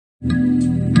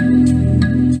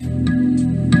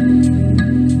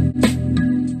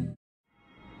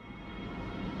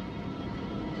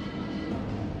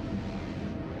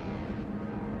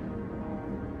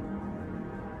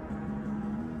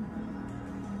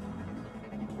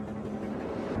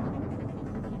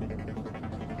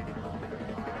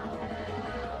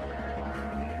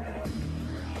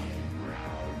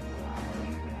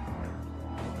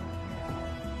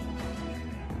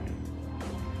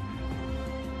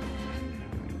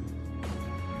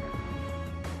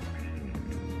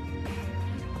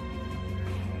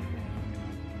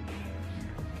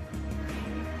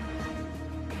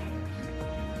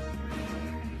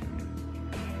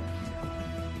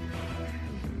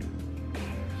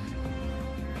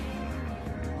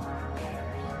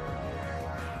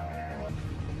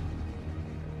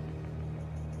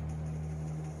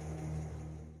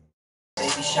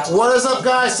What is up,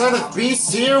 guys? Son of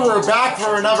Beast here. We're back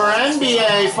for another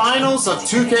NBA Finals of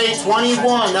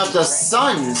 2K21 of the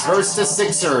Suns versus the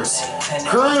Sixers.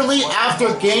 Currently,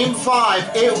 after Game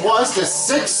 5, it was the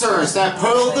Sixers that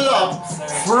pulled it up,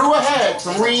 threw ahead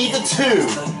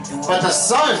 3-2. But the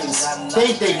Suns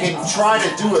think they can try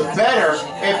to do it better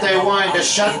if they wanted to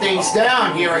shut things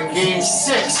down here in Game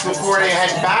 6 before they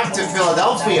head back to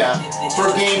Philadelphia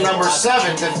for Game number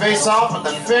 7 to face off with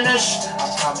the finish,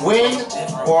 win,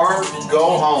 or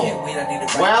go home.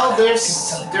 Well,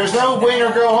 there's no win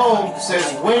or go home. It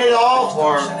says win it all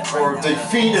or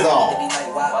defeat it all.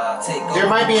 There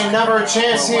might be another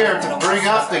chance here to bring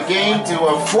up the game to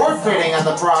a forfeiting on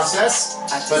the process,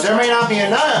 but there may not be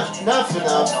enough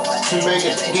to make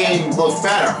a game look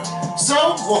better.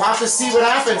 So we'll have to see what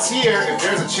happens here if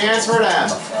there's a chance for them.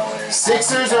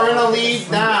 Sixers are in the lead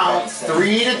now,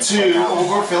 3-2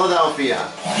 over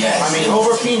Philadelphia.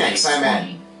 Over Phoenix, I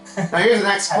meant. Now here's the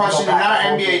next question. In our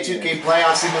NBA 2K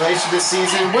playoff simulation this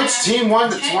season, which team won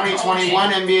the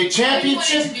 2021 NBA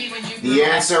championship? The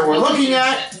answer we're looking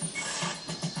at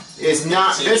is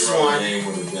not this one.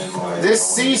 This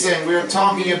season we were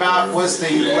talking about was the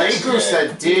Lakers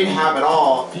that did have it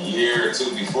all,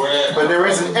 but there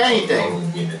isn't anything.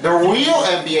 The real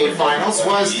NBA Finals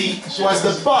was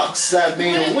the Bucks that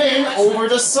made a win over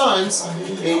the Suns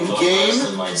in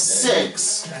Game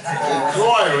 6,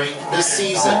 acquiring the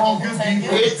season.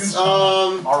 It's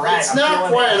not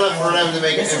quite enough for them to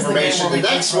make an information. The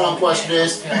next one question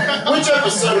is, which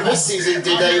episode of this season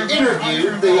did they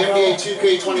interview the NBA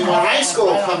 2K21 high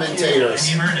school commentators?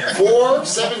 4,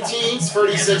 17,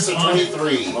 36, or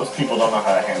 23? Most people don't know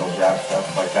how to handle jab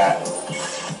stuff like that.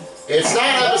 It's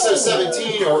not episode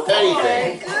 17 or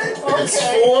anything. If it's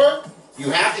 4,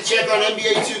 you have to check on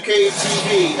NBA 2K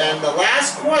TV. And the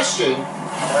last question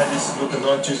is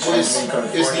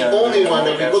the only one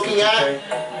that we're looking at.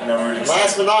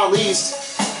 Last but not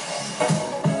least,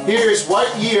 here's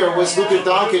what year was Luka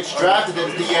Doncic drafted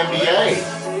into the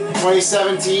NBA?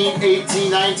 2017,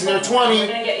 18, 19, or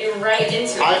 20?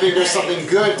 I think there's something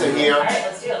good to hear.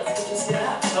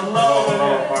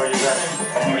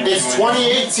 It's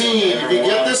 2018. If you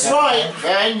get this right,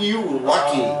 then you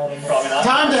lucky.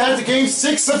 Time to head to Game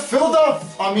 6 of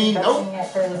Philadelphia.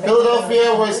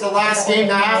 Philadelphia was the last game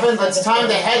that happened. It's time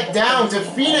to head down to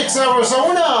Phoenix,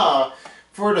 Arizona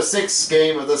for the 6th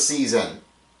game of the season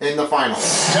in the finals.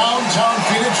 Downtown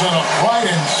Phoenix on a bright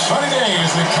and sunny day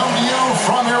as they come to you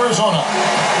from Arizona.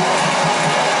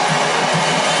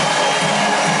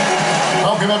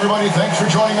 Welcome everybody, thanks for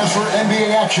joining us for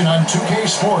NBA action on 2K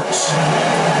Sports.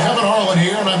 Kevin Harlan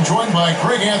here, and I'm joined by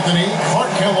Greg Anthony, Clark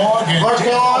Kellogg, and Clark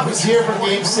Kellogg is here for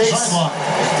Game 6. DA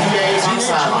is on the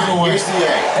sideline. Here's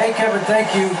DA. Hey Kevin,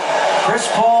 thank you. Chris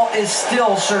Paul is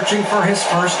still searching for his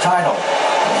first title.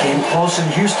 Came close in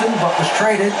Houston, but was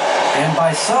traded, and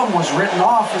by some was written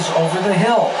off as over the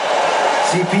hill.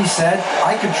 CP said,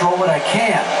 I control what I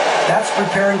can. That's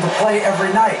preparing to play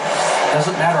every night.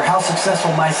 Doesn't matter how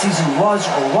successful my season was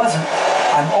or wasn't,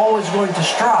 I'm always going to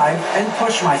strive and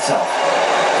push myself.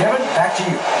 Kevin, back to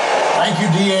you. Thank you,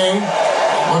 DA.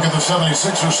 Look at the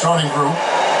 76ers starting group.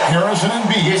 Harrison and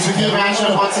Embiid. Here's the key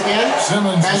matchup once again.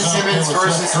 Ben Simmons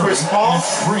versus Chris Paul.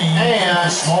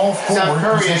 And Steph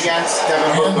Curry against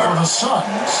Devin Booker. And for the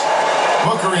Suns,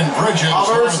 Booker and Bridges.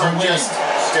 Others are just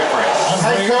different.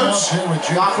 Head coach,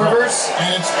 Doc Rivers,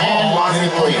 and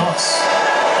Monty Williams.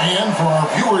 And for our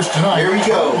viewers tonight, here we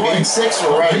go. Game 6,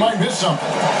 we're ready. You might miss something.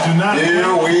 Do not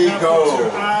here we go. Put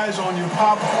your eyes on your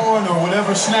popcorn or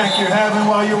whatever snack you're having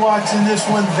while you're watching this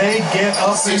one. They get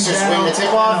up and down win the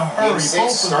tip-off. Game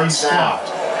 6 starts now.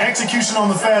 Execution on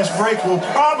the fast break will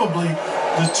probably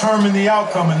determine the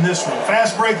outcome in this one.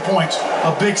 Fast break points,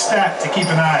 a big stack to keep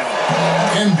an eye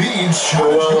on. Embiid's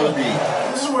shot.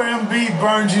 This is where Embiid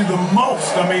burns you the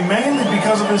most. I mean, mainly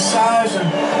because of his size and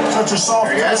such a soft.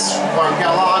 There he is. Clark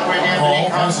Kellogg, Greg Anthony,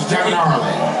 comes to Kevin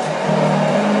Harlan.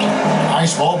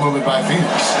 Nice ball movement by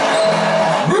Phoenix.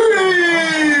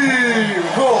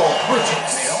 Cool.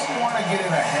 Bridges. They don't want to get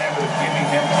in a habit of giving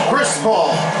him Chris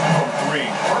Paul. from three.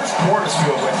 First quarter's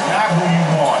good, but not who you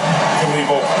want to leave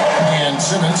open. And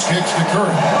Simmons kicks to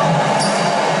Curry.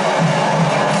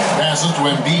 Passes to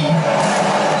Embiid.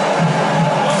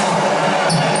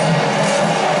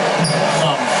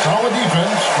 Some solid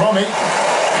defense from 8.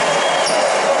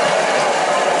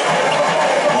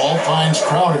 Ball finds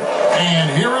Crowder. And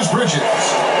here is Bridges.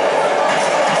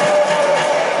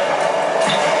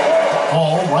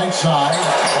 Paul, right side,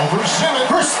 over Simmons.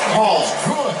 Chris Paul.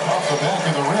 Good off the back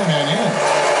of the rim and in.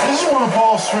 This is one of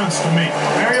Paul's strengths to me.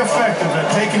 Very effective at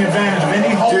taking advantage of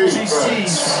any holes he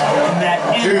sees in that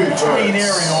in-between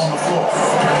area on the floor.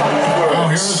 Now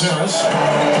here's Harris.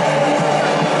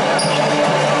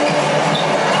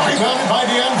 Rebounded by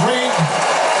DeAndre.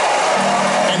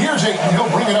 And here's Ayton. He'll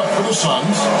bring it up for the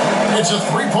Suns. It's a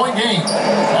 3-point game.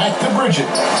 Back to Bridges.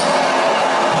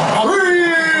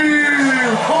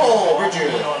 Cole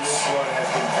Bridges.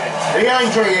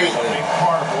 DeAndre Ayton. A big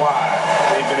part of why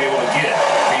they've been able to get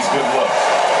these good looks.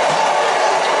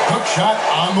 Hook shot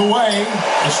on the way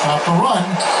to stop the run.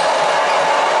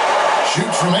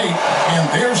 Shoots from 8, and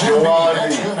there's Embiid.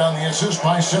 That's good on the assist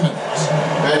by Simmons.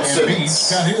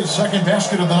 Embiid's got his second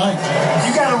basket of the night.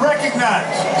 You got to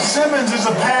recognize Simmons is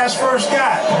a pass-first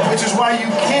guy, which is why you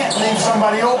can't leave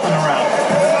somebody open around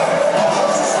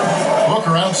him.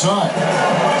 Booker outside.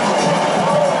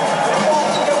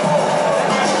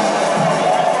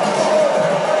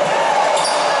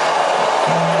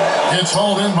 It's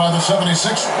hauled in by the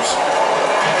 76ers.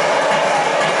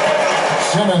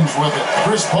 Simmons with it.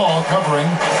 Chris Paul covering.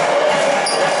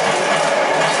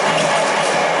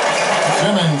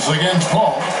 Simmons against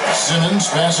Paul. Simmons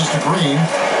passes to Green.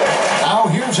 Now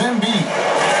here's Embiid.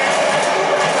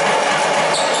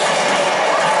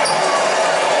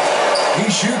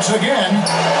 He shoots again.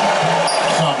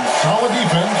 Some solid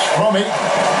defense from 8.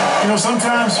 You know,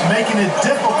 sometimes making it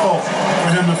difficult for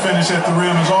him to finish at the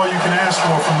rim is all you can ask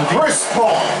for from the defense. Chris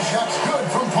Paul. Shots good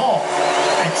from Paul.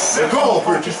 Exceptional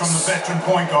focus from the veteran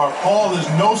point guard. Paul is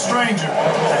no stranger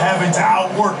to having to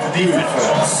outwork the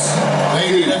defense. They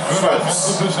need a good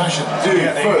offensive possession.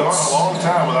 Yeah, they've gone a long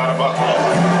time without a bucket.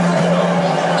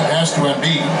 Pass to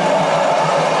Embiid.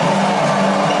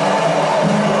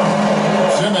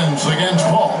 Simmons against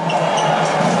Paul.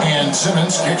 And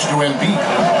Simmons kicks to Embiid.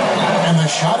 And the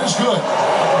shot is good.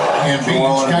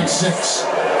 Embiid's got 6.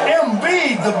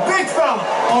 Embiid, the big fella,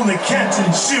 on the catch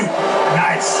and shoot.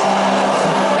 Nice.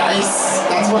 Nice.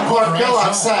 That's what Clark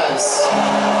Kellogg says.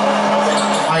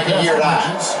 I can hear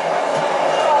that.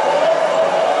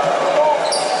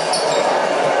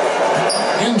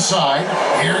 Inside,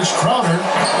 here's Crowder.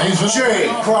 Jay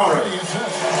Crowder.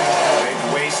 They've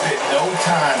wasted no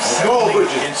time settling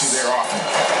into their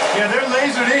offense. Yeah, they're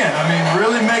lasered in. I mean,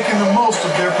 really making the most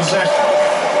of their possession.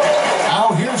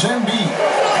 Now here's Embiid.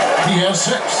 He has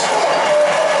 6.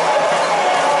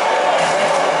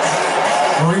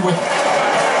 Curry with it.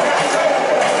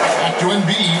 Back to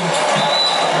Embiid.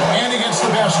 And against the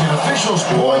basket. Officials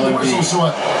blowing the whistle, so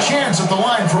a chance at the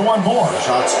line for one more.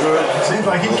 Shot's good. Seems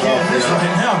like he can't miss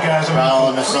right now, guys. I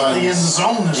mean, completely in the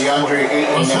zone this DeAndre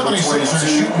Ayton, The number 76ers 22,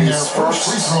 shooting their is first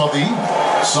free throw of the evening.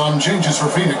 Sun changes for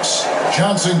Phoenix.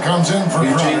 Johnson comes in for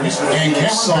New Crowder. changes for the And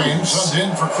Phoenix Cameron Payne Suns. subbed in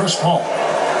for Chris Paul.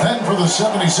 Then for the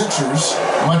 76ers,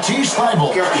 Matisse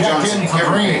Thybulle Kevin checked Johnson, in for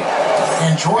Kevin Green. Payne.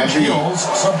 And George Embiid. Hills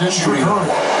subbed in for Shooting. Curry.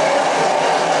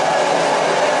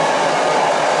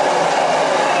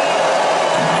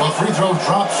 The free throw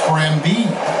drops for Embiid.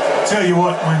 Tell you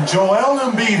what, when Joel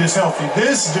Embiid is healthy,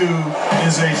 this dude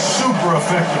is a super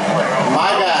effective player.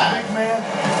 My bad. Big man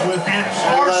with an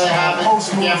Should've let it happen arsenal of post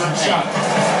to moves Cameron and Payne. shots.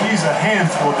 He's a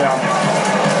handful down there.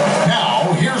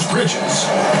 Now, here's Bridges.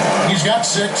 He's got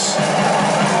 6.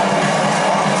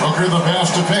 Booker the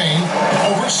pass to Payne.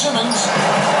 Over Simmons.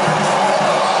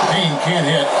 Payne can't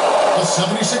hit. The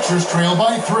 76ers trail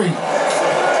by 3.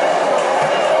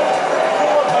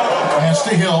 Pass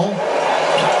to Hill.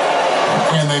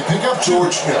 And they pick up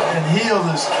George Hill. And Hill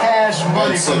is cash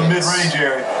money from the Simmons. mid-range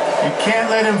area. You can't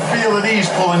let him feel at ease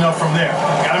pulling up from there.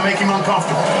 Got to make him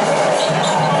uncomfortable.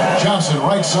 Johnson,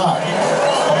 right side.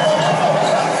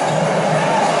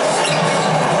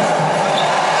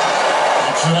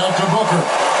 Kicks it out to Booker.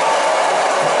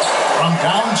 From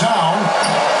downtown.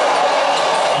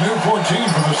 A new 14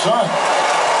 for the Sun.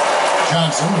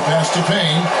 Johnson, the pass to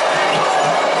Payne.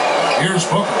 Here's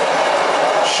Booker.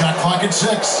 Shot clock at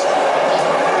 6.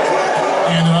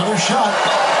 And another shot.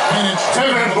 And it's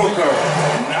Devin Booker.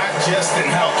 Not just an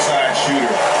outside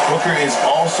shooter. Booker is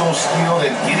also skilled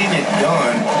at getting it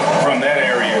done from that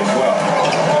area as well.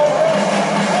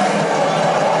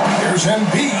 Here's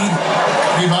Embiid.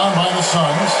 Rebound by the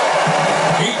Suns.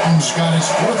 Ayton's got his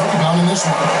 4th rebound in this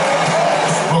one.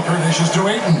 Booker dishes to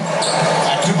Ayton.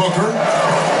 Back to Booker.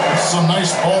 Some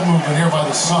nice ball movement here by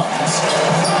the Suns.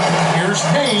 Here's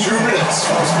Payne. 2 minutes.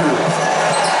 First period.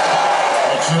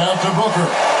 Takes it out to Booker.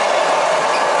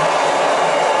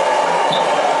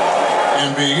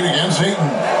 Embiid against Ayton.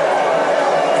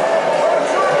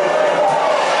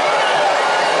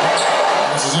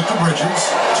 Passes it to Bridges.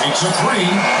 Takes a 3.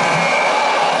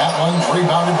 That one's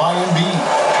rebounded by Embiid.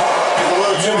 A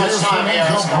little too much time here.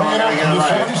 Let's go. Bring it up to the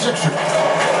 76ers.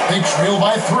 They trail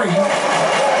by 3.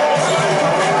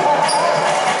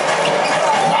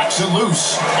 Knocks it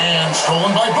loose and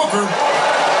stolen by Booker.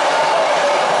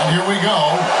 And here we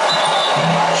go.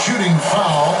 Shooting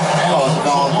foul. And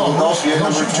Philadelphia,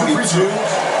 number 22.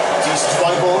 Just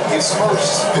Twyble, his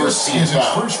first This is his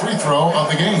first free throw of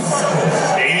the game.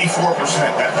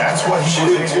 84%. That's what he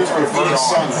was able to convert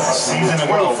on a season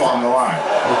ago from the line.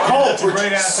 That's a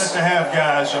great asset to have,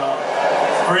 guys,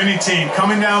 for any team.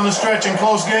 Coming down the stretch in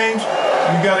close games,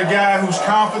 you got a guy who's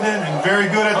confident and very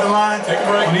good at the line.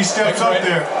 When he steps up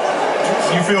there,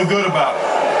 you feel good about it.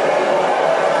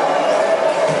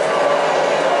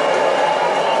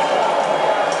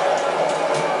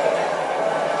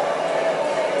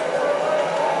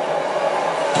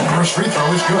 First free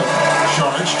throw is good.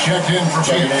 Saric checked in for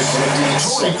Phoenix.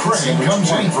 Torrey Craig comes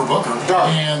in for Booker.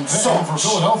 And then for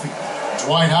Philadelphia,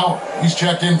 Dwight Howard. He's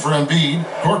checked in for Embiid.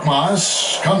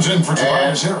 Korkmaz comes in for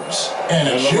Tobias Harris. And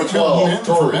a ship Milton in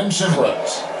for Ben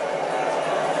Simmons.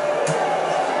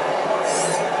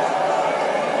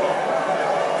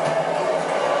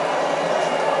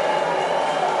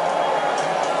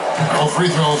 No free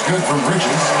throw is good from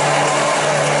Bridges.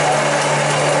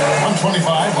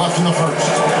 1:25 left in the first.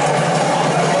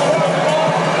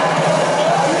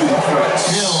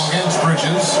 Hill against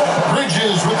Bridges.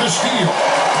 Bridges with the steal.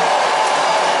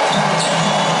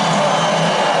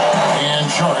 And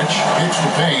Saric hits the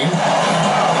Payne.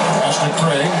 Pass to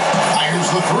Craig. Fires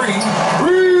the 3.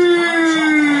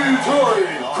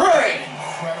 Craig.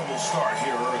 Incredible start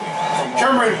here early.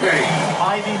 Cameron Payne.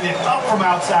 Finding it up from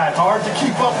outside. Hard to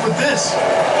keep up with this.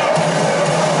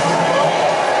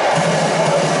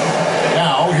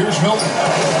 Now, here's Milton.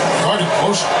 Guarded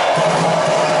close.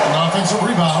 An offensive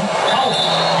rebound. Out.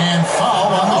 And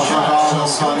foul on the shot.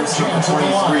 So, chance at the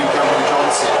line.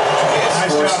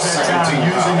 Nice job that time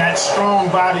using that strong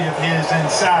body of his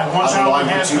inside. Once Howard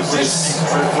has positioning,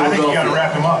 I think you got to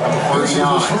wrap him up. This is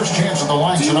his first chance at the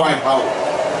line tonight.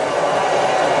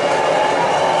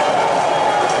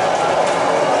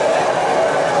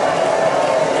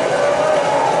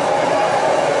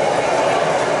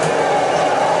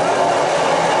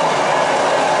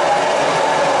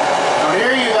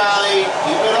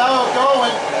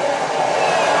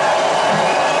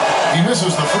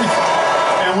 Misses the free throw.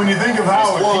 And when you think of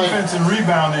Howard, defense and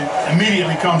rebounding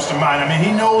immediately comes to mind. I mean,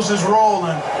 he knows his role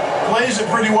and plays it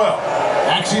pretty well.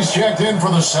 Maxey's checked in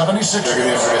for the 76ers. Checking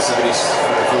in for the 76ers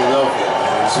for Philadelphia.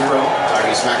 0.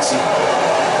 Tyrese Maxey.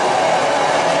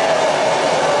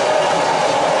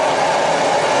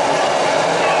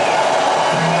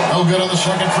 No good on the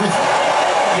second free throw.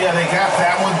 Yeah, they got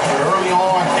that one, but early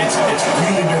on, it's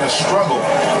really been a struggle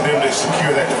for them to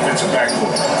secure that defensive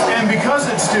backcourt. And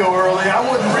because it's still early, I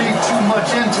wouldn't read too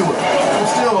much into it. There's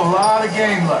still a lot of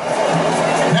game left.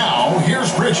 Now,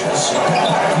 here's Bridges.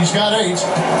 He's got 8. 5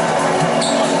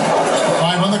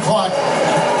 on the clock.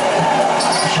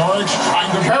 Saric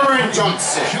trying to... Cameron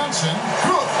Johnson.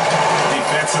 Good.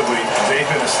 Defensively, they've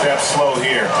been a step slow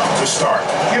here to start.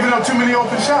 Giving up too many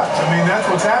open shots. I mean, that's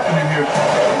what's happening here.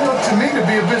 It looked to me to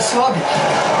be a bit sluggish.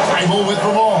 Tryble with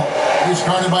the ball. He's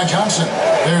guarded by Johnson.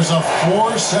 There's a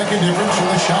 4-second difference in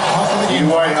the shot clock of the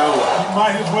game. Dwight Howard. You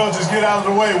might as well just get out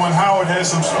of the way when Howard has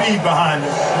some speed behind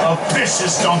him. A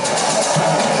vicious dunk.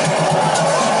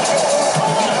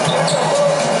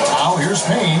 Now here's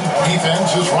Payne.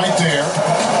 Defense is right there.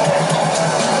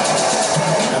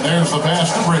 And there's the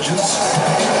pass to Bridges.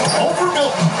 Over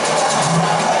Milton.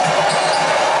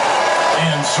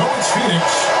 And so it's Phoenix.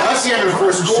 That's That's the end of the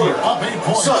first quarter. Up 8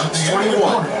 points at Suns, the end of the 21.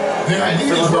 quarter. Their And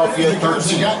lead is Philadelphia, broken because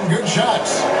 13. they've gotten good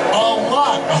shots. A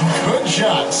lot of good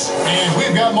shots. And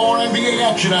we've got more NBA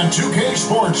action on 2K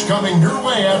Sports coming your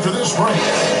way after this break.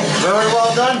 Very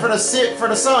well done for the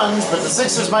Suns, but the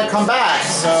Sixers might come back.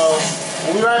 So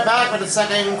we'll be right back with the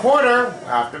second quarter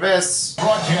after this.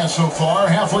 Broadcast so far,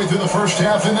 halfway through the first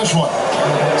half in this one.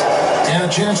 And a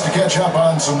chance to catch up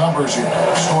on some numbers here.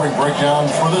 Scoring breakdown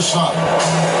for the Suns.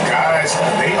 Guys,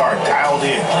 they are dialed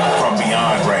in from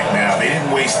beyond right now. They didn't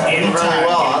waste any time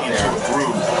getting into a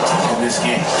groove in this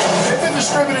game. They've been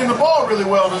distributing the ball really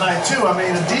well tonight, too. I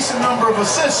mean, a decent number of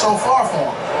assists so far for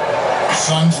them.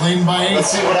 Suns leading by 8.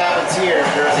 Let's see what happens here.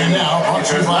 And now, brought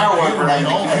to you by Gatorade,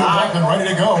 all fueled up and ready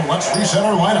to go. Let's reset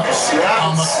our lineups.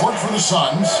 On the court for the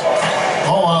Suns,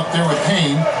 Paul out there with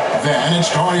Payne. Then it's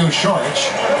Dario Saric.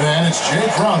 Then it's Jay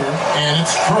Crowder. And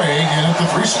it's Craig in at the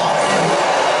 3 spot.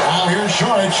 Now here's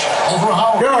Saric over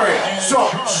Howard.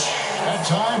 Saric. That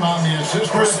time on the assist.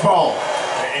 Chris Paul.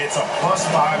 It's a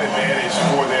 +5 advantage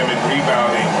for them in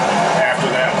rebounding after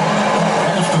that one.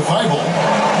 Pass to Thibault.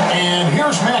 And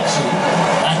here's Maxey.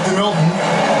 Back to Milton.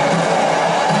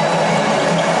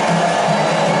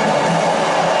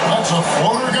 That's a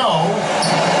floater go.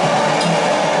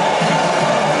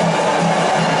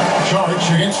 Saric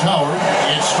against Howard.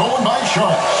 It's stolen by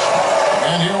Saric.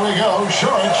 And here we go.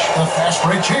 Saric, the fast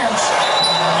break chance.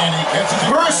 And he gets it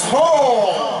to Chris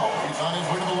Paul. He's on his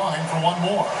way to the line for one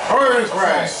more.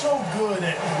 Craig. So good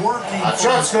at working. A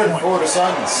shot's good for the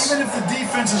Suns. Even if the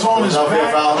defense is on his Philadelphia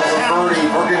back, foul number 30.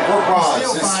 Working for he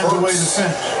still finds a way to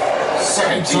finish.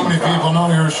 Second So many team people know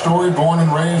your story. Born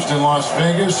and raised in Las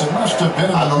Vegas, it must have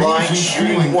been On an the line, amazing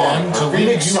shooting feeling one then for to lead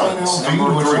Phoenix Suns, UNLV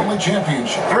number to its 3. only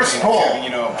championship. Chris Kevin, Paul. you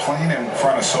know, playing in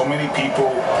front of so many people,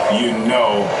 you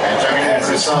know, And checking in has for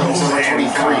the its Suns, pros number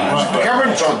and 23. cons, but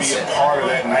Cameron to be Johnson. a part of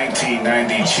that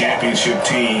 1990 championship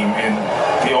team and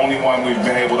the only one we've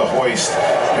been able to hoist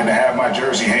and to have my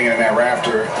jersey hanging in that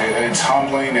rafter, it's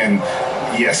humbling, and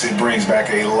yes, it brings back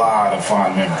a lot of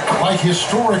fond memories. Like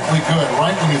historically good,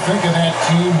 right? When you think of that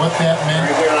team, what that meant.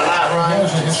 Very good on that run. It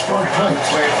has a historic place.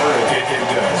 Way through. It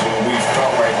does. We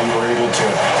felt like we were able to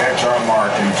catch our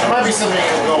mark in terms Might be something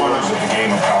going on. of the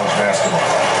game of college basketball.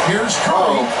 Here's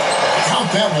Curry.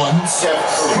 Count that one. Steph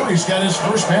Curry. Curry's got his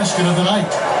first basket of the night.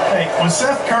 Hey, when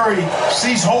Seth Curry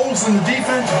sees holes in the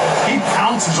defense, he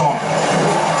pounces on them.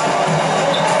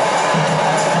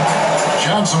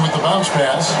 Johnson with the bounce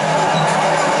pass.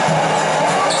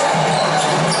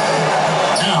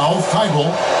 Now,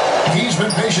 Thibault. He's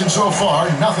been patient so far.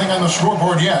 Nothing on the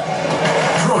scoreboard yet.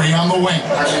 Curry on the wing.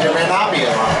 Actually, there may not be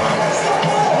a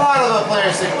lot of the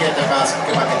players didn't get their basket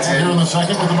buckets Here in in. the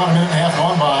second with about a minute and a half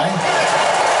gone by.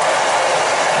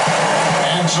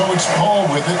 And so it's Paul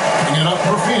with it, bringing it up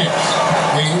for Phoenix.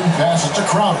 Payne passes to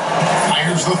Crowder.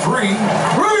 Fires the 3.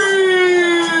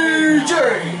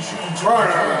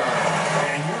 Crowder.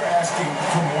 And you're asking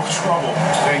for more trouble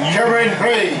than you. Cameron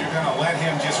Payne. You're going to let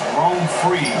him just roam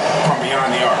free from beyond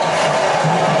the arc.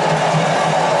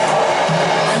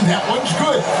 And that one's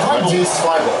good.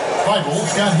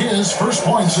 Thibault's got his first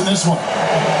points in this one.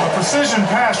 A precision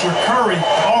passer, Curry,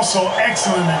 also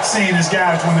excellent at seeing his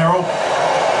guys when they're open.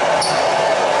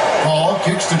 Paul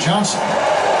kicks to Johnson.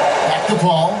 Back to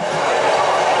Paul.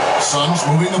 Suns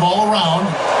moving the ball around.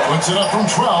 Puts it up from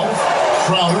 12.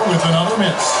 Crowder with another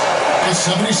miss. The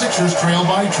 76ers trail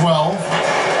by 12.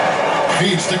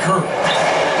 Feeds to Curry.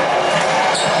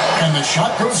 And the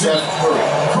shot goes in.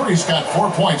 Curry's got 4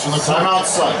 points in the quarter. Timeout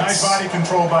Nice Suns. body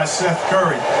control by Seth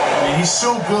Curry. I mean, he's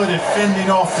so good at fending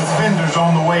off defenders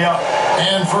on the way up.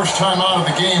 And first time out of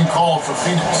the game called for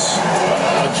Phoenix.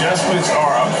 Adjustments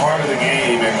are a part of the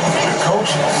game, and the coach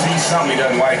sees something he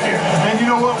doesn't like here. And you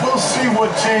know what? We'll see what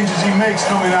changes he makes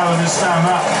coming out of this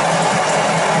timeout.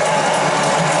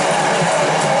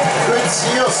 Good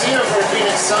steal for the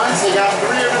Phoenix Suns. They got 3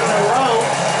 of them in a row.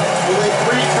 Only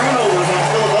 3 turnovers on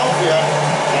Philadelphia.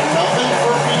 And nothing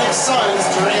for Phoenix Suns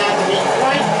turning out to be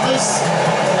quite this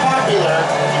popular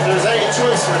if there's any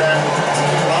choice for them to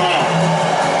keep an eye on.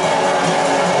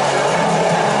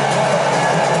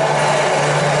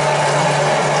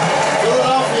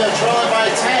 Philadelphia trailing by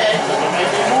 10, but there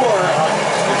might be more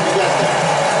if we get there.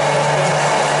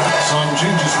 Some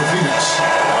changes for Phoenix.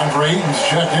 Andre Ayton's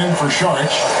checked in for Saric,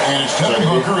 and it's Devin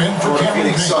Booker in for Cameron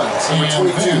Phoenix Payne. Suns, number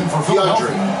And 22, then for Philadelphia,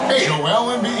 DeAndre. Joel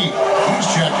Embiid. He's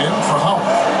checked in for Howard.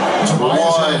 Tobias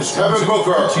one, Harris comes Devin in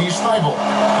Booker. for Matisse Thybulle.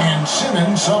 And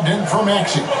Simmons subbed in for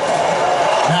Maxey.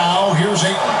 Now here's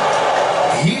Ayton.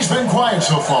 He's been quiet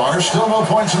so far. Still no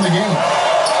points in the game.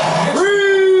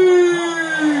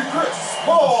 Chris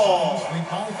Paul. Lead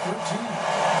by 13.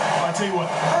 I tell you what,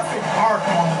 perfect arc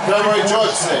on the Cameron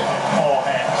Johnson. Paul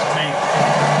has. I mean,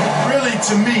 really,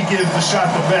 to me, gives the shot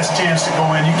the best chance to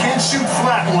go in. You can't shoot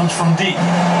flat ones from deep.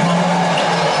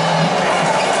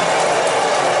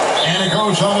 And it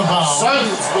goes out of bounds.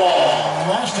 Suns ball.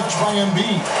 Last touch by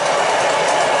Embiid.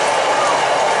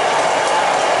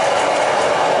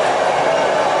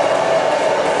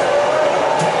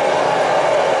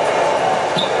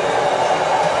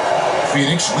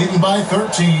 Phoenix leading by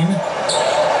 13.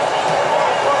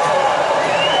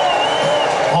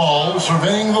 Paul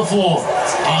surveying the floor.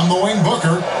 On the wing,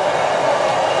 Booker.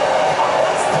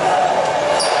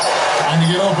 Trying to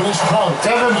get open is Crowder.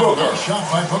 Devin Booker. Shot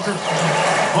by Booker.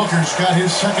 Booker's got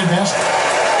his second best.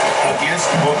 Against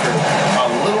Booker, a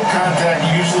little contact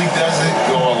usually doesn't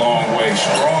go a long way.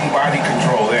 Strong body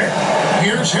control there.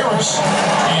 Here's Harris.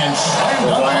 And slammed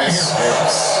up by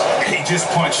Harris. He just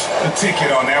punched the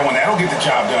ticket on that one. That'll get the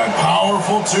job done.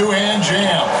 Powerful two-hand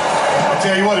jam. I'll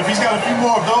tell you what, if he's got a few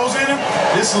more of those in him,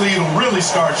 this lead will really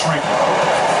start shrinking.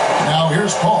 Now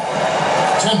here's Paul.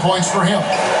 10 points for him.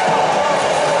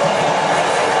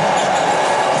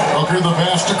 Booker the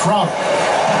pass to Crowder.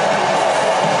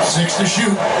 6 to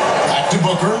shoot. Back to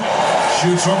Booker.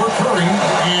 Shoots over Curry.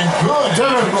 And good.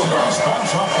 Devin Booker.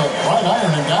 Bounce off the right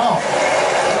iron and down.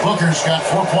 Booker's got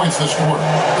 4 points this quarter.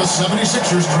 The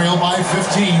 76ers trail by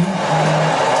 15.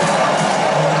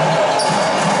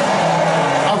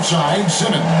 Outside,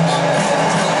 Simmons.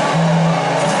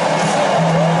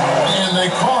 And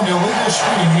they call an illegal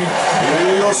screen here.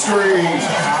 Illegal screen.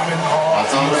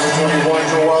 That's on number 21,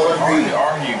 Joel Embiid.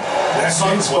 Argue. That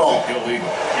Suns ball. Illegal.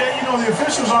 Yeah, you know, the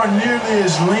officials aren't nearly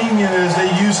as lenient as they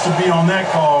used to be on that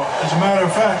call. As a matter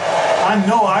of fact, I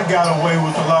know I got away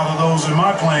with a lot of those in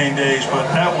my playing days, but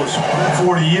that was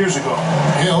 40 years ago.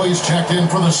 Hill, he's checked in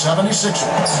for the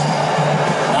 76ers.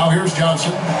 Now here's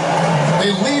Johnson.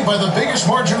 They lead by the biggest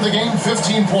margin of the game,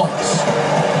 15 points.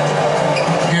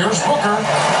 Here's Booker.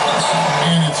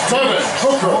 And it's Devin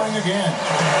Booker. Scoring again.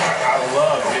 I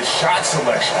love his shot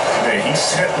selection today. He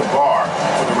set the bar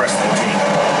for the rest of the team.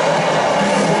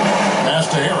 Pass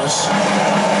to Harris.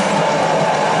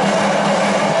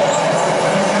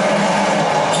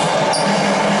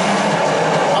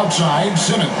 Outside,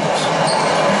 Simmons.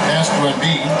 Pass to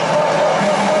Embiid.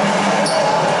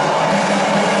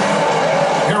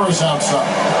 Harris outside.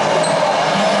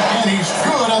 And he's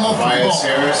good on the three ball.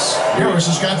 Harris. Harris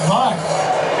has got 5.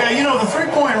 Yeah, you know, the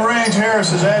three-point range Harris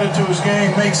has added to his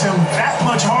game makes him that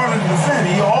much harder to defend.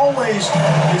 He always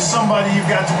is somebody you've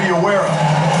got to be aware of.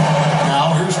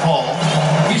 Now here's Paul.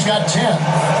 He's got 10.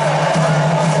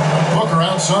 Booker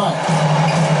outside.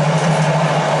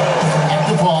 At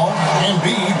the ball.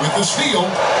 Embiid with the steal.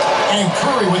 And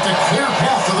Curry with the clear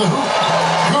path to the hoop.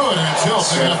 Good, and it's Hill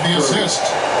picking up the assist.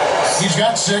 He's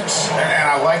got 6. And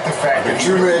I like the fact that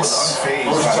he really was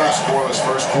unfazed by that scoreless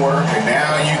first quarter, and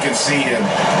now you can see him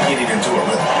getting into a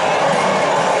rhythm.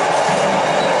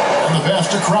 And the pass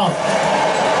to Crowder.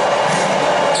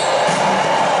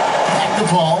 Back to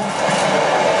Paul.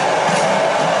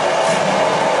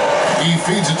 He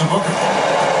feeds it to Booker.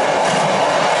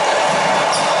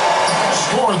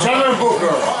 Score Devin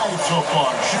Booker. 5 so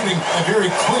far, shooting a very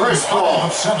clear 5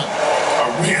 of 7. A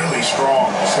really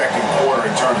strong second quarter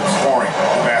in terms of scoring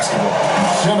the basketball.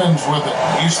 Simmons with it.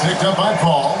 He's picked up by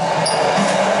Paul.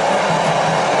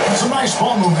 Some nice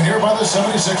ball movement here by the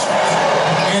 76ers.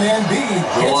 And Embiid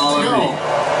gets it to go.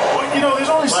 Well, you know, there's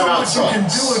only so much you can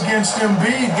do against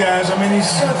Embiid, guys. I mean, he's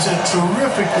such a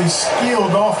terrifically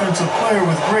skilled offensive player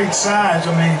with great size.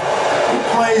 I mean, he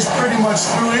plays pretty much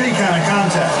through any kind of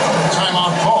contact.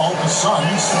 Timeout call, the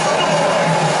Suns.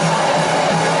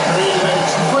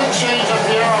 Quick change up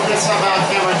here. I'll get some out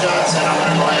Cameron Johnson. I'm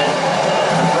going to go ahead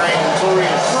and bring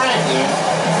Torian Frank in.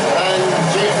 And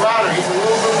Jay Crowder, he's a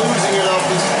little bit losing it off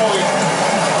this point.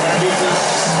 I need to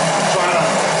try to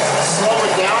slow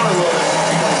it down a little bit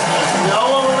because there's no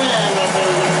other end that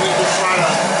they're going to need to try to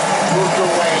move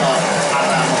their way up out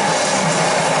of that one.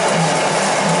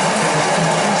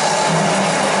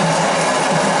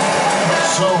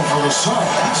 So for the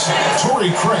Suns,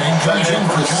 Torrey Craig comes in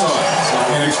for Johnson.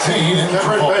 And it's Payne in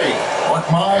for Paul.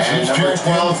 Korkmaz is checked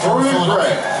in for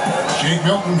Philadelphia. Jake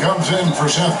Milton comes in for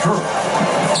Seth Curry.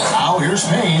 Now here's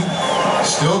Payne.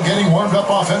 Still getting warmed up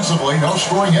offensively. No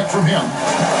scoring yet from him.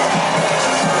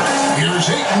 Here's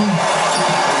Ayton.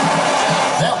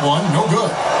 That one, no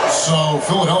good. So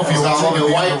Philadelphia will take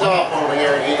it wiped up over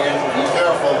here, Ayton. Be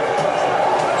careful.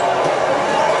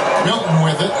 Milton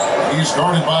with it. He's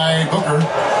guarded by Booker.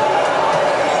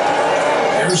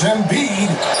 There's Embiid.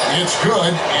 It's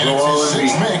good. And it's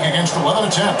his 6th make against 11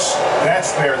 attempts.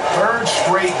 That's their 3rd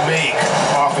straight make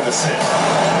off an assist.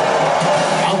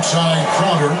 Outside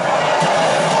Crowder.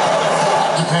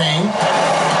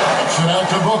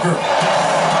 to Booker.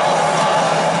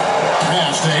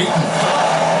 Pass to Ayton.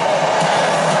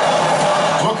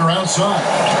 Booker outside.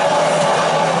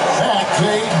 Back to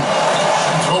Ayton.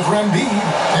 It's over Embiid.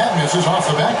 That misses off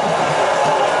the backboard.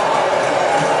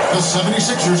 The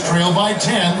 76ers trail by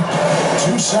 10.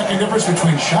 2-second difference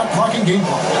between shot clock and game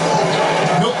clock.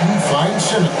 Milton finds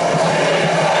Simmons.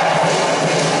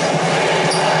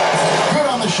 Good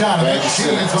on the shot, and that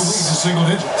shades the lead to single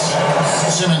digits.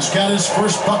 Simmons got his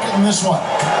first bucket in this one.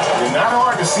 It's not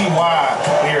hard to see why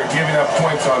they are giving up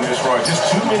points on this run.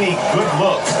 Just too many good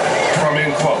looks from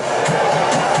in close.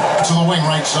 To the wing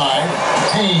right side.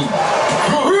 Payne.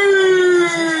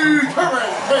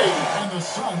 And the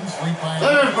Suns lead by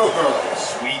Devin Booker.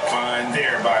 Sweet find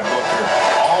there by Booker.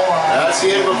 That's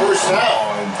the end of the first half.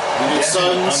 The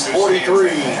Suns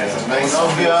 43,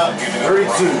 Philadelphia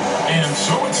 32. And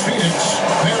so it's Phoenix.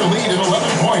 Their lead at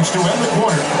 11 points to end the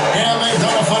quarter. And they've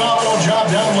done a phenomenal job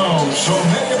down low. So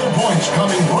many of their points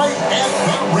coming right at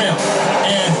the rim.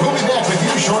 And we'll be back with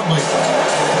you shortly.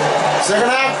 Second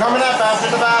half coming up after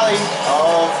the valley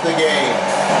of the game.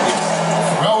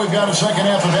 Well, we've got a second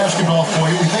half of basketball for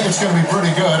you. We think it's going to be pretty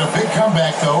good. A big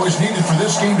comeback, though, is needed for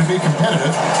this game to be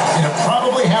competitive, and it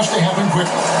probably has to happen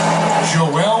quickly.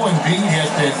 Joel Embiid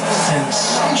has been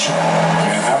sensational.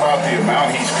 And how about the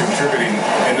amount he's contributing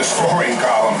in the scoring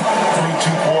column?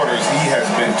 Through 2 quarters, he has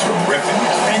been terrific.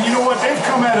 And you know what? They've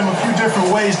come at him a few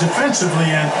different ways defensively,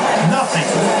 and nothing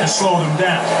has slowed him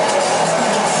down.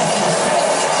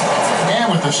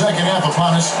 And with the second half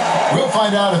upon us, we'll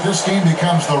find out if this game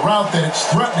becomes the route that it's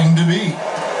threatening to be.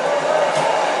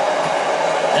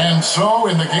 And so,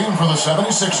 in the game for the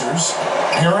 76ers,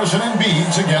 Harris and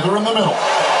Embiid together in the middle.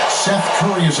 Seth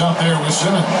Curry is out there with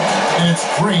Simmons. And it's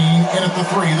Green in at the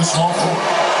 3, the small forward.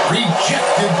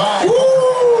 Rejected by...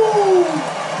 Woo!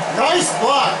 Nice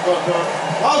block, Booker.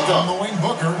 Well On done. the wing,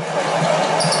 Booker.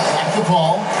 Back to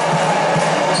Paul.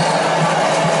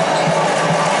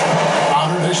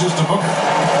 Dishes to Booker.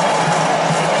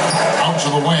 Out to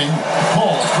the wing.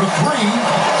 Paul for 3.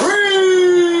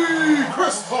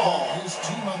 Chris Paul. His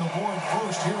team on the board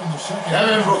first here in the second.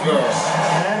 Devin Booker.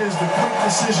 That is the quick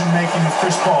decision making of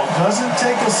Chris Paul. Doesn't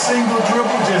take a single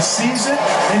dribble, just sees it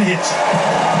and hits it.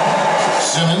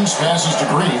 Simmons passes to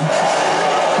Green.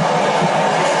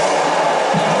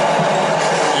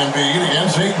 Embiid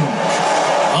against Ayton.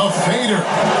 A fader.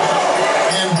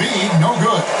 Embiid, no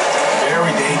good.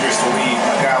 Very dangerous to leave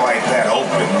a guy like that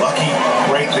open. Lucky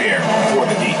right there for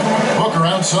the deep. Booker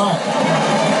outside.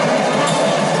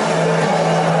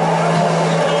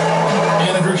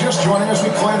 And if you're just joining us,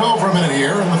 we played over a minute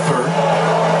here in the third.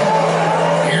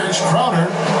 Here's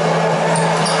Crowder.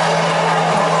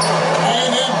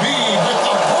 And Embiid with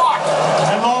the block.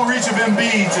 That long reach of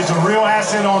Embiid is a real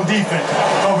asset on defense.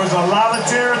 Covers a lot of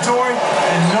territory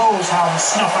and knows how to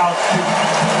snuff out people.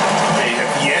 They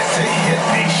have yet to hit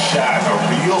a shot. A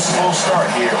real slow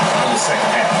start here in the second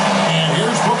half. And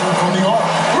here's Booker from the arc.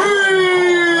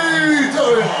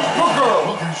 Booker.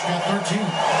 Booker's got 13.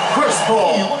 Chris You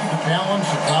Paul. look at the balance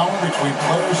of power between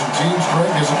players and teams,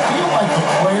 Greg. Does it feel like the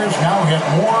players now have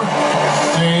more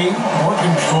say, more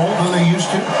control than they used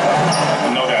to?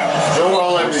 No doubt.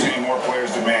 Joel We're Embiid. seeing more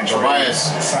players demand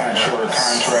Tobias. trades, sign shorter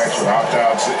contracts with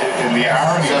opt-outs. And the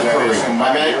irony of that is, in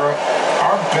my era,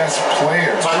 our best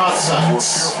players Timeout, Suns. were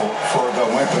fearful for the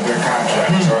length of their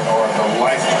contracts or the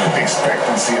life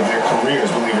expectancy of their careers,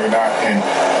 believe it or not. And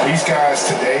these guys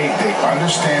today, they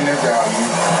understand their value.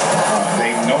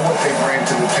 They know what they bring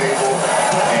to the table,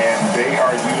 and they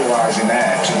are utilizing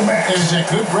that to the max. Is it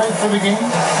good, Greg, for the game?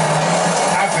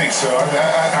 I think so.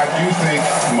 I do think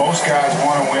most guys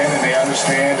want to win, and they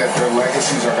understand that their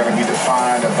legacies are going to be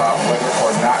defined about whether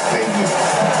or not they do.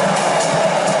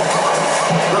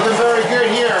 Looking very good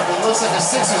here, but it looks like the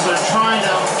Sixers are trying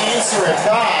to answer it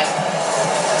back.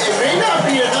 It may not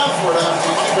be enough for them to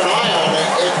keep an eye on it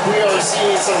if we are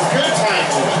seeing some good time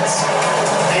movements.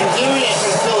 And giving it to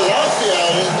Philadelphia,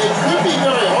 it could be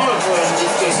very hard for them to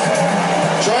just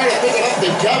try to pick it up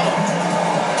together.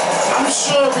 I'm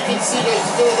sure we can see the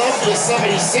Philadelphia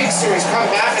 76ers come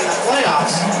back in the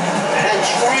playoffs and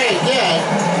try again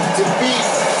to beat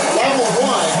level 1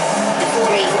 before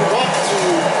they move up to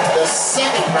the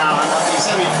second round of the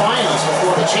semifinals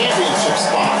before the championship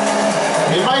spot.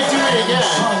 They might do it again.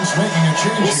 Suns making a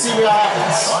change. We'll see what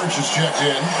happens. Sarge has checked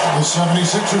in. The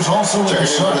 76ers also with the Check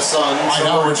in for the Suns. Suns. Mike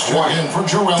Howard's checked in for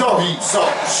Joel Embiid.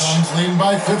 Suns leading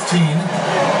by 15.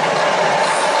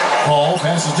 Paul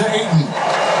passes to Ayton.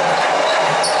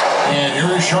 And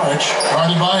here is Saric,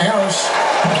 guarded by Harris.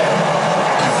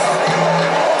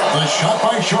 The shot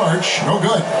by Sharch, no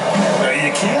good.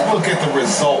 You can't look at the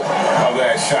result of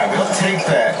that shot. They'll take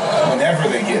that whenever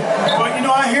they get it. But, you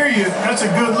know, I hear you. That's a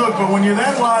good look. But when you're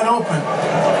that wide open,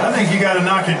 I think you got to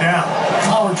knock it down.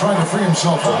 Howard trying to free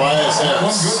himself. Tobias Harris.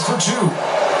 One good for two.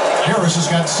 Harris has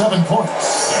got 7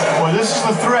 points. Well, this is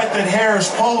the threat that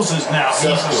Harris poses now. He's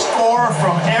a scorer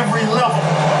from every level.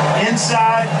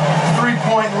 Inside,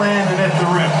 three-point land, and at the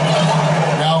rim.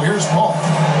 Now here's Paul.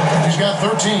 He's got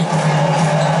 13.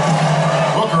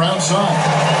 Booker outside.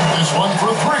 This one for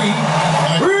 3.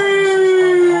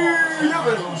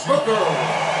 Booker.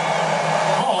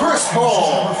 Chris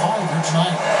Paul. Number 5 here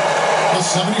tonight. The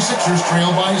 76ers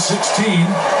trail by 16.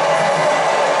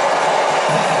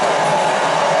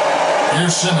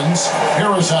 Here's Simmons.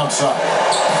 Harris outside.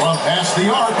 Well, past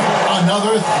the arc.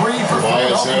 Another 3 for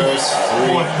Philadelphia.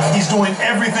 Boy, he's doing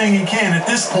everything he can. At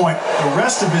this point, the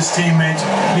rest of his teammates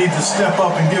need to step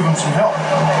up and give him some help.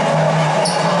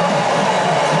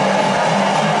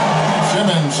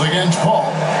 Simmons against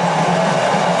Paul.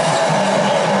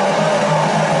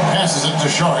 Passes it to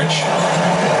Sharch.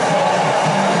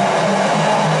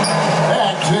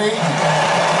 Back to Ayton.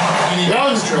 And he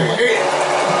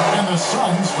and the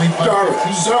Suns lead by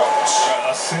 15.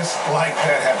 Assists like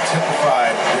that have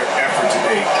typified their effort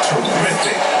today.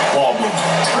 Terrific ball movement.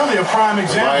 Really a prime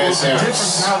example of the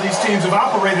difference in how these teams have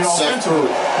operated offensively.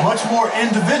 Much more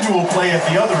individual play at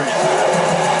the other end.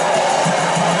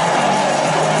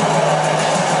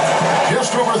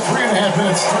 Just over 3.5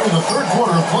 minutes through the third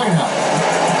quarter of play now.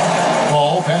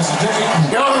 Ball passes to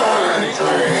Ayton.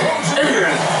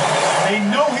 They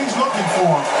know he's looking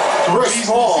for him. So it's easy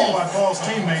to see why Paul's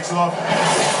teammates love him.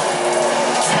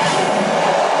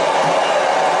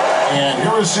 And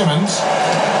here is Simmons.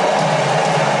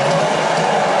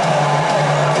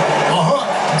 A hook.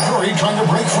 Curry trying to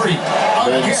break free.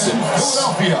 Again,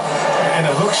 Philadelphia. And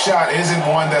the hook shot isn't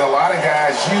one that a lot of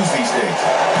guys use these days.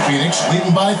 Phoenix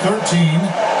leading by 13.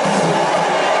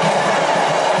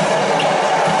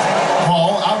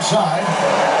 Paul outside.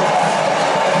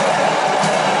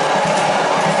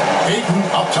 Ayton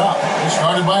up top.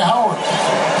 Started by Howard.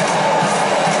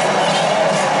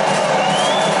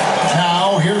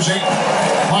 Now here's Ayton.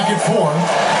 Pocket 4.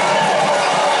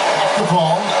 Off the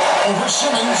ball. Over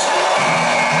Simmons.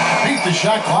 Beat the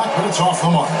shot clock, but it's off the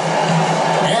mark.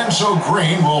 And so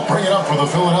Green will bring it up for the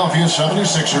Philadelphia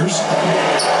 76ers.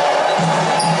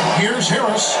 Here's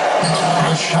Harris.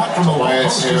 The shot from the low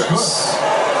post is good.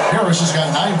 Harris has got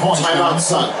 9 points. Timeout,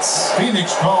 Suns.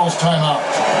 Phoenix calls timeout.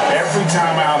 Every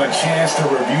timeout, a chance to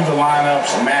review the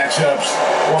lineups, matchups,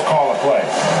 or call a play.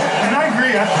 And I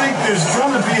agree. I think there's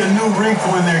going to be a new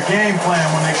wrinkle in their game plan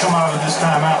when they come out of this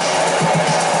timeout.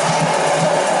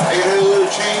 They get a little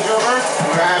changeover.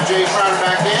 We're going to have Jay Crowder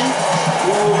back in.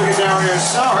 Move over to Dario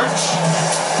Saric.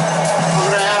 We're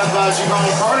going to have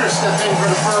Giovanni Carter step in for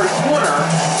the first quarter.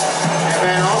 And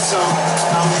then also,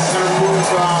 I'm going to move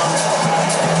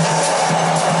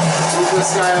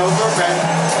this guy over,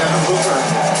 Devin Booker.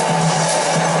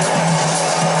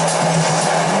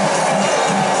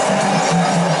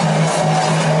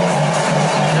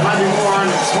 There might be more on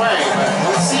its way, but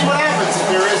we'll see what happens if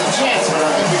there is a chance. We'll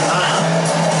have to keep an eye on it.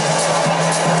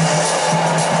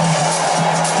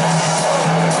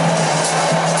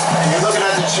 And you're looking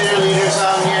at the cheerleaders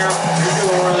out here. They're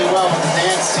doing really well with the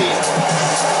dance team.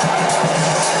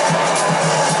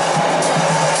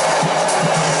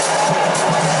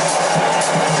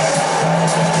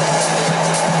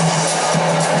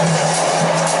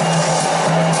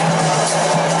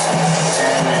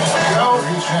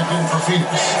 In for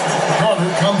Phoenix.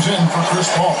 Carter comes in for Chris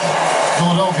Paul.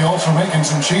 Philadelphia also making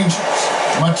some changes.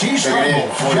 Matisse Thybulle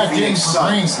checked in for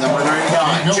Green. Number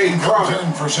 99, Jay Crowder.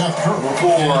 In for Seth Curry.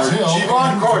 For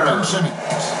Giovanni Carter. Simmons.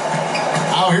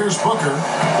 Now here's Booker.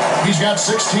 He's got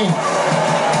 16.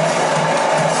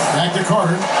 Back to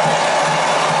Carter.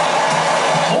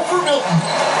 Over Milton.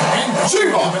 And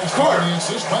Giovanni Carter. The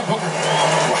assist by Booker.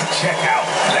 Well, check out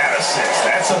that assist.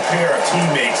 That's a pair of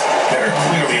teammates that are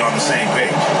clearly on the same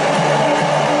page.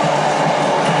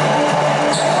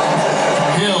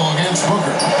 Hill against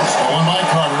Booker. Stolen by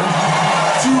Carter.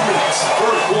 2 minutes,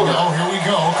 third quarter. Oh, here we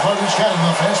go. Carter's got him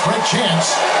a fast break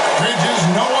chance. Bridges,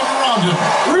 no one around him.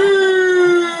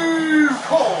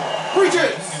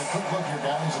 Bridges. Quick look here,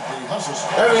 guys, at the hustle.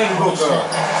 Devin Booker.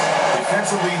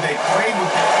 Defensively, they played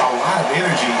with a lot of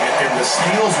energy, and the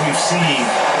steals we've seen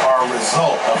are a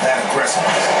result of that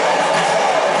aggressiveness.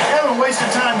 They haven't wasted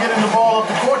time getting the ball up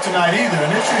the court tonight either,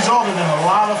 and it's resulted in a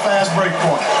lot of fast break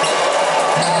points.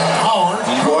 Howard.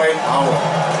 D-Boy Howard.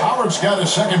 Howard's Corp's got a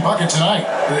second bucket tonight.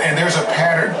 And there's a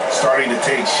pattern starting to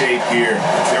take shape here.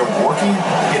 They're working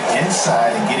it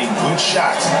inside and getting good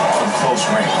shots from close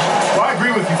range. Well, I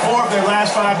agree with you. 4 of their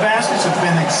last 5 baskets have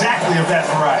been exactly of that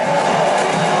variety.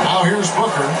 Now here's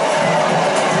Booker.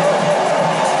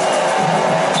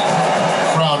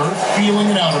 Crowder feeling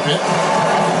it out a bit.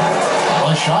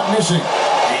 A shot missing.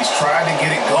 He's tried to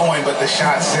get it going, but the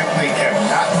shots simply have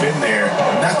not been there.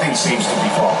 Nothing seems to be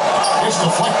falling. It's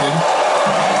deflected.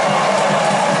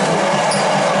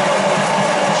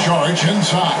 Charge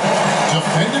inside.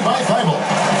 Defended by Thibault.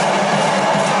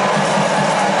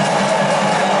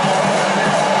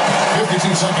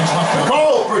 52 seconds left.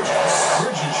 Goal, Bridges.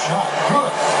 Bridges shot.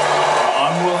 Good.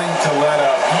 Unwilling to let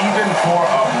up even for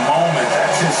a moment.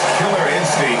 That's his killer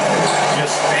instinct,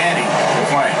 just fanning the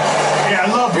flames. Yeah, I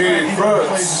love the way he plays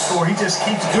the score. He just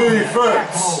keeps doing it. He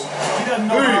doesn't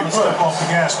know how to step off the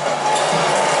gas pedal.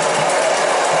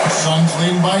 Suns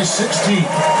lead by 16.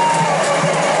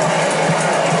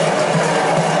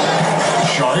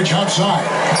 Charge outside.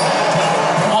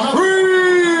 On a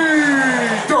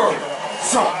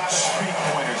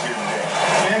Three-pointers here today.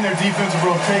 And their defensive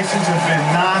rotations have been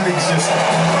non-existent.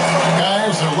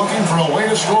 guys, they're looking for a way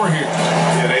to score here.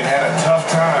 Yeah, they've had a tough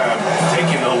time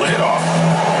taking the lid off.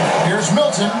 Here's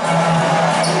Milton.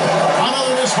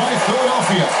 Another miss by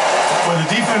Philadelphia. Well, the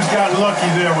defense got lucky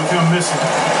there with him missing,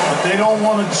 but they don't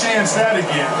want to chance that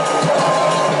again.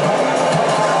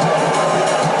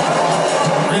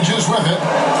 Bridges with it.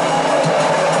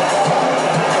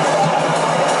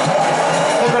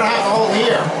 They're going to have to hold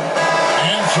here.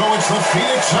 And so it's the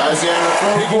Phoenix Suns. As the end of the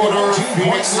third quarter,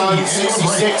 Phoenix Suns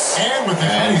 66. And with as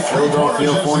many And three-quarters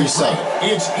Philadelphia as 47.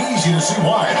 it's easy to see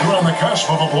why they're on the cusp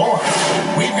of a blowout.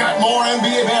 We've got more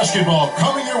NBA basketball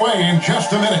coming your way in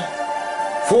just a minute.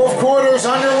 Fourth quarter's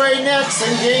underway next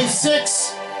in Game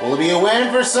 6. Will it be a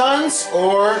win for Suns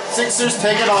or Sixers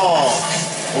take it all?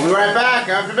 We'll be right back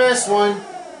after this one.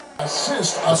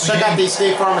 Assist of Let's the check out game. these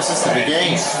State Farm assist of the And he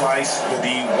game. sliced the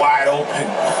D wide open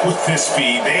with his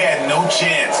feet. They had no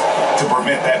chance to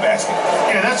prevent that basket.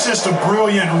 Yeah, that's just a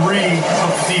brilliant read of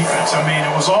the defense. I mean,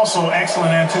 it was also excellent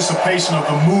anticipation of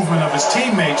the movement of his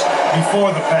teammates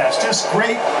before the pass. Just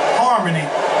great harmony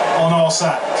on all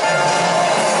sides.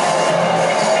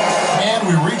 And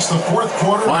we reach the fourth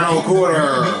quarter. Final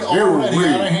quarter. Here Already we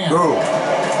out of hand. go.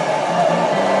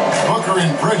 Booker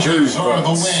and Bridges are the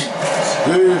wings.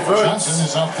 Johnson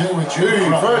is out there with Judy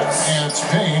Crawford, and it's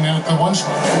Payne at the one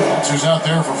spot. That's who's out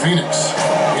there for Phoenix.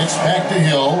 It's back to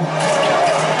Hill.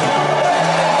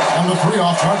 And the three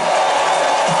off target.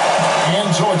 And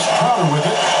so it's Crowder with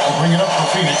it. They'll bring it up for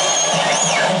Phoenix.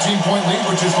 18-point lead,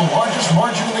 which is the largest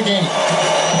margin in the game.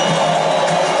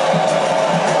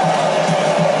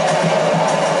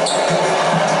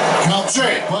 Count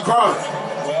Jay Bucket. Crowder.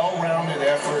 Well-rounded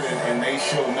effort, and they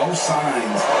show no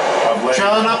signs of letting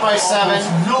Trailing up by 7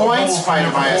 No points goals by in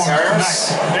their Tobias performance Harris.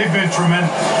 tonight. They've been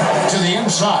tremendous. To the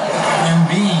inside.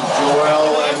 Embiid.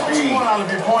 Joel That's what you want Embiid. out of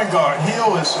your point guard.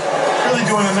 Hill is really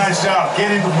doing a nice job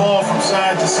getting the ball from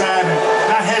side to side and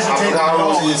not I hesitating forgot at it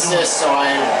was all. the assist, so I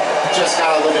just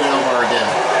got to look it over again.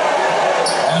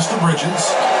 Pass to Bridges.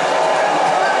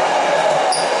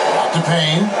 Out to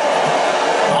Payne.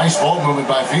 Nice ball movement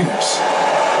by Phoenix.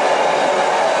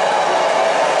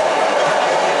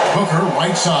 Booker,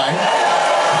 right side.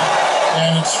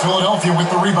 And it's Philadelphia with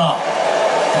the rebound.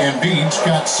 Embiid's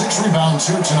got 6 rebounds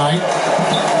here tonight.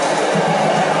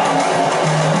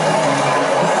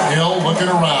 Hill looking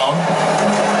around.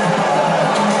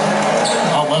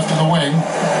 Out left of the wing.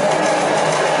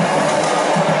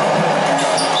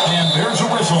 And there's a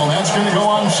whistle, and that's going to go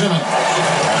on Simmons.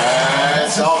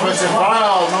 That's offensive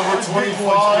foul, number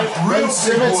 25. Real Ben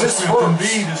Simmons is Smith first.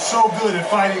 Embiid is so good at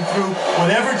fighting through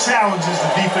whatever challenges the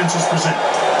defense is presenting.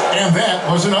 And that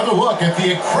was another look at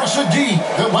the Cressa D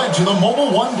that led to the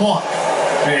Mobile One block.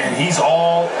 Man, he's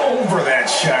all over that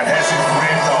shot. Has it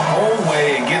ran the whole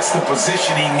way and gets the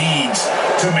position he needs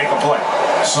to make a play.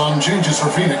 Some changes for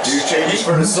Phoenix. Two changes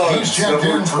for the Suns. He's checked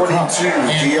Number in for 22,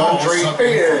 and DeAndre Paul subbed in for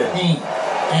Ayton. Payne.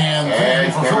 And then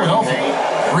And for Cameron Philadelphia,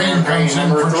 Payne. Green Cameron comes Payne, in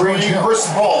number for 3, George Hill. Chris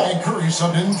Paul. And Curry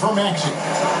subbed in for Maxey.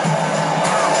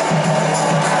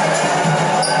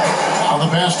 Now the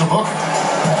pass to Booker.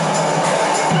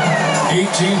 18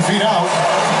 feet out.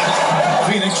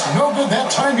 Phoenix, no good that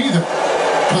time either.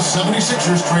 The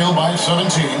 76ers trail by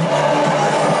 17.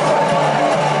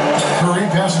 Curry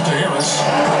passes to Harris.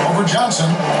 Over Johnson.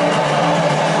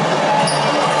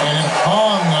 And it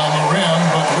hung on the rim,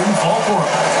 but wouldn't fall for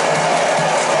it.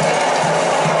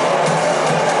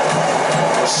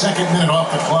 Second minute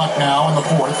off the clock now in the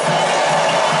fourth.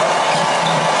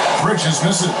 Bridges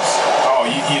misses. Oh, No,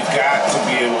 you've got to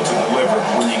be able to deliver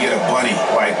when you get a bunny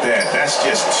like that. That's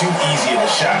just too easy of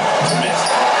a shot to miss.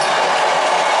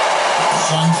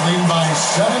 Suns leading by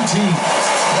 17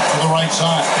 to the right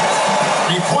side.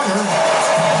 Three-pointer.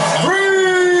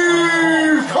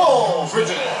 Free call,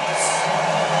 Bridges.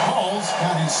 Paul's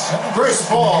got his 7th. Chris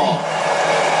Paul.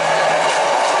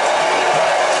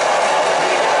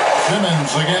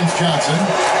 Simmons against Johnson.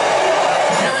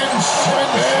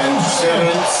 Ben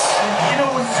Simmons. You know,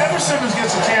 whenever Simmons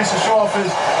gets a chance to show off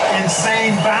his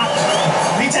insane bounce,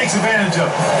 he takes advantage of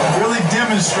it, really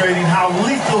demonstrating how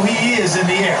lethal he is in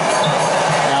the air.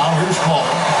 Now here's Paul.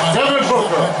 Devin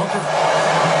Booker.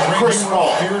 Chris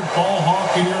Paul. Feared ball hawk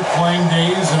in your playing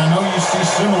days, and I know you see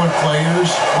similar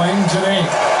players playing today.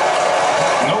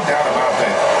 No doubt about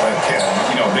that, Kevin.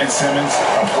 You know, Ben Simmons,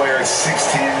 a player at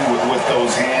 6'10" with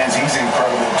those hands, he's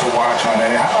incredible to watch on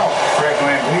that. How about Fred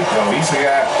VanVleet, though? He's a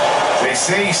guy, they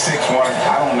say he's 6'1",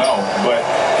 I don't know, but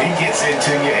he gets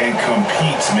into you and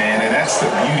competes, man, and that's the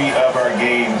beauty of our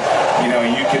game. You know,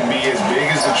 you can be as big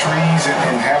as the trees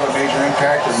and have a major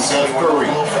impact, or you can be one of the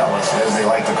real fellas, as they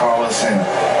like to call us, and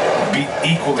be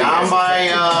equally Down by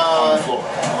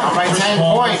 10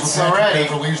 points already.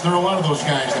 There are a lot of those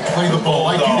guys that play the ball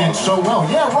like you did so well.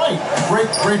 Yeah, right.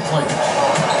 Great players.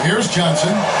 Here's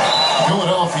Johnson.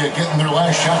 Philadelphia getting their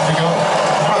last shot to go.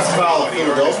 That's a foul of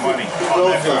Philadelphia.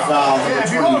 Philadelphia foul. Yeah,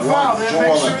 if you're going to foul, then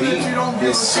make sure that you don't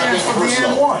give a chance for the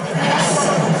and one.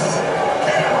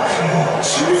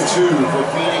 Shooting 2 for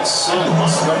Phoenix Suns.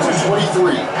 Number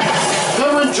 23,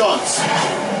 Cameron Johnson.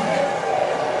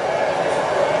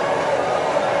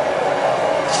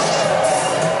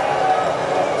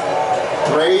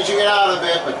 Raging it out a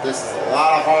bit, but this is a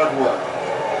lot of hard work.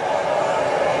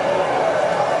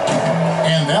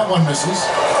 And that one misses.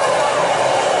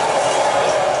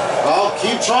 Well,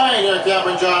 keep trying here,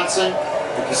 Cameron Johnson,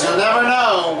 because you'll never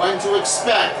know when to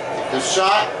expect if the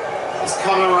shot is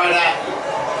coming right at you.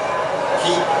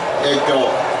 Keep it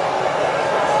going.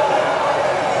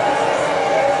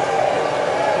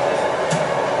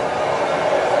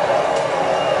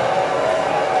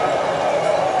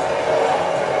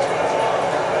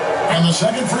 And the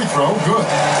second free throw, good.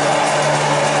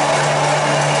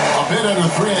 A bit under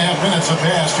 3.5 minutes have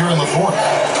passed here in the fourth.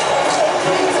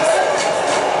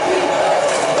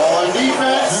 Ball on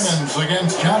defense. Simmons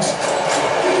against Johnson.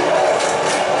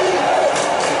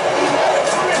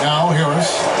 Now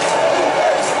Harris.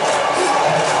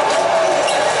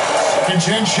 Second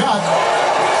chance shot.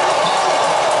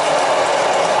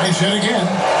 Nice hit again.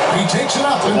 He takes it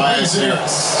up and plays it in.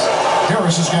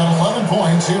 Harris has got 11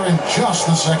 points here in just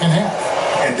the second half.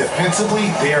 And defensively,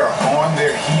 they are on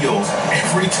their heels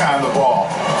every time the ball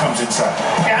comes inside.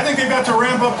 Yeah, I think they've got to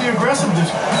ramp up the aggressiveness.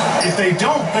 If they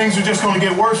don't, things are just going to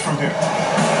get worse from here.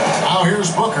 Now here's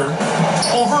Booker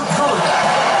over Curry.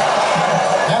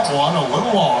 That one a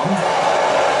little long.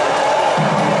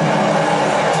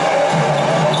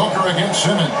 Booker against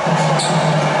Simmons.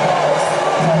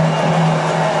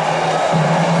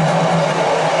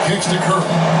 Kicks to Curry.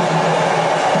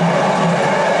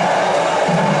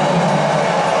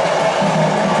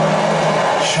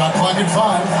 Shot clock at 5.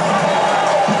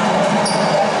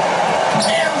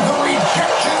 And the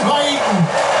rejection by Ayton.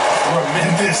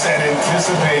 Tremendous at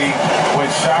anticipating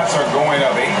when shots are going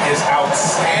up. Ayton is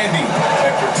outstanding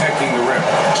at protecting the rim.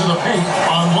 To the paint,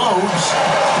 unloads.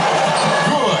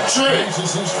 Good. Nice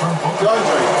assist from Booker.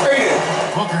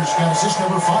 Booker's got assist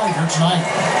number 5 here tonight.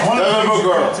 One of the things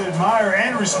you've got to admire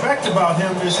and respect about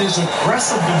him is his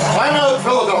aggressiveness. Timeout,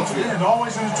 Philadelphia. And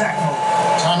always in attack mode.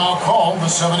 Timeout called the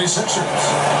 76ers.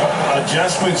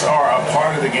 Adjustments are a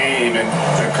part of the game, and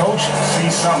the coach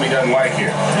sees something he doesn't like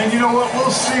here. And you know what?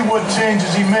 We'll see what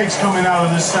changes he makes coming out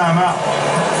of this timeout.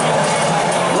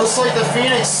 Looks like the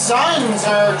Phoenix Suns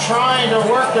are trying to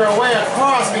work their way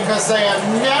across because they have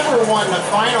never won the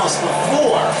finals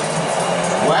before.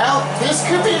 Well, this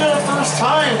could be their first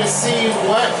time to see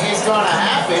what is going to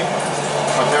happen,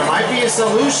 but there might be a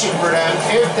solution for them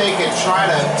if they could try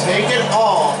to take it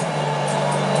all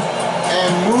and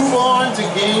move on to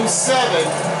Game 7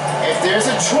 if there's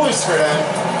a choice for them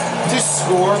to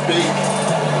score big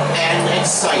and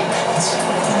excitement.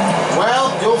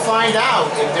 Well, you'll find out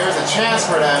if there's a chance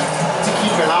for them to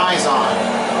keep an eyes on.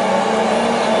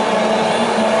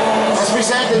 Let's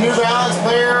present the New Balance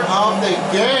player of the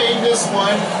game, this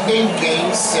one in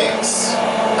Game 6.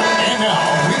 And now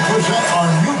we present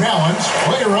our New Balance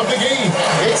player of the game.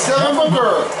 It's Devin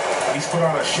Booker. He's put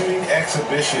on a shooting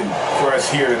exhibition for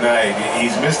us here tonight.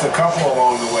 He's missed a couple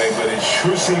along the way, but it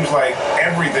sure seems like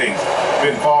everything's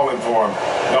been falling for him.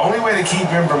 The only way to keep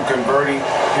him from converting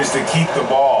is to keep the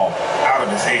ball out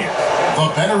of his hand. The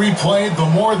The better he played, the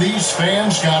more these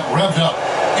fans got revved up.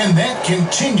 And that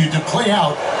continued to play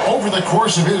out over the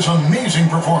course of his amazing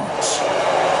performance.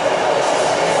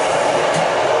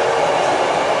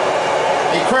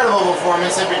 Incredible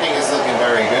performance. Everything is looking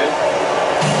very good.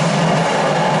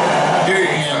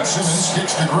 And Simmons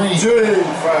kicks the green.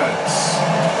 Defense.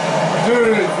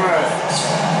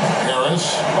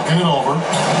 Harris looking it over.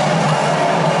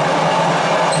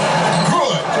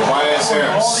 Good. Tobias All he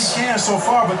Harris. can so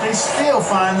far, but they still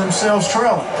find themselves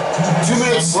trailing. 2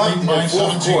 minutes left in By the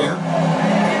fourth 17. quarter.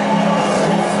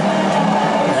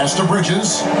 Pass to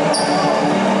Bridges.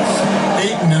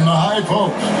 Ayton in the high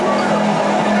post.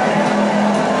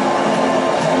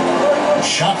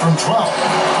 Shot from 12.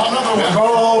 Another one.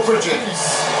 Carl Bridges.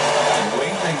 Late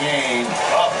in the game,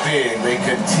 up big, they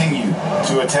continue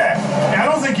to attack. I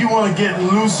don't think you want to get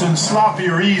loose and sloppy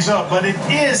or ease up, but it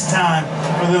is time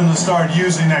for them to start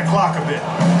using that clock a bit.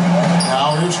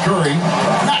 Now here's Curry.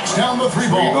 Knocks down the three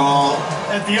ball.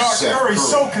 At the arc, Seth Curry's Curry.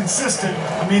 so consistent.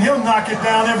 I mean, he'll knock it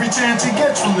down every chance he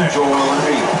gets from there. Joel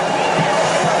Embiid.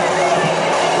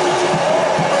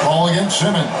 Ball against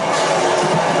Simmons.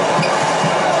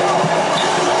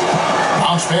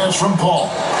 Bounce pass from Paul.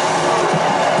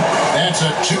 That's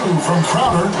a 2 from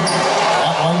Crowder.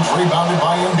 That one's rebounded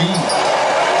by Embiid.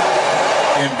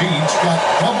 Embiid's got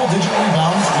double-digit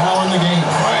rebounds now in the game.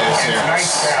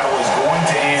 Tonight's battle is going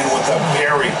to end with a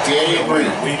very Danny Green.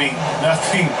 leaving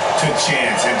nothing to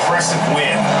chance. Impressive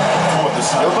win for the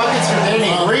No Suns. buckets for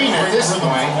Danny Green at Great this rhythm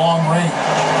point. from long range.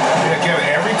 Yeah, Kevin,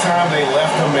 every time they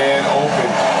left a man open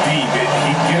deep,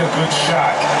 he'd get a good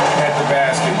shot at the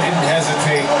basket. Didn't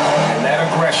hesitate, and that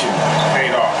aggression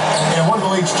paid off. And one of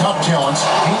the league's top talents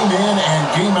came in and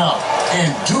came out. And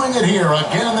doing it here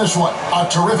again in this one. A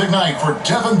terrific night for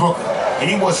Devin Booker.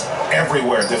 He was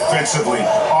everywhere defensively,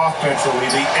 offensively.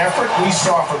 The effort we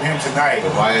saw from him tonight,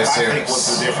 I think,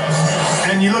 was the difference.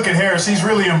 And you look at Harris, he's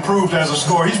really improved as a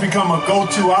scorer. He's become a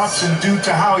go-to option due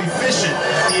to how efficient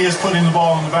he is putting the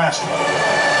ball in the basket.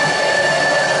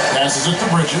 Passes it to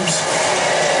Bridges.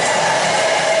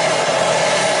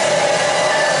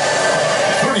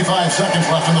 35 seconds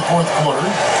left in the fourth quarter.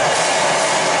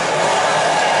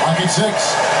 Pocket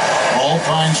 6. Ball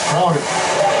finds Crowder.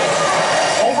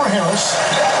 Over Harris.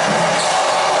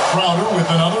 Crowder with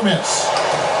another miss.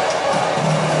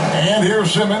 And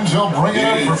here's Simmons. He'll bring it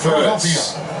up for Philadelphia.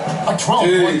 A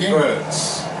 12-point game.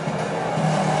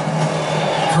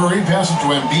 Curry passes to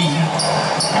Embiid.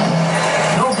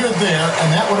 No good there, and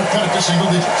that would have cut it to single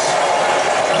digits.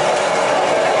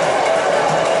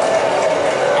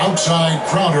 Outside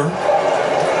Crowder.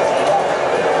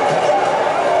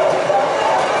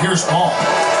 Here's Paul.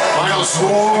 Final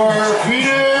score,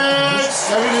 Phoenix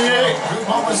 78. Good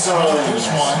moments this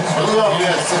one.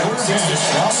 Philadelphia Down the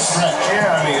 76. stretch.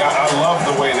 Yeah, I mean, I love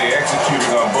the way they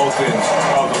executed on both ends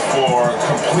of the floor,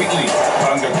 completely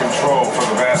under control for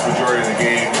the vast majority of the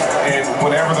game. And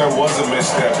whenever there was a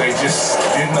misstep, they just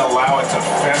didn't allow it to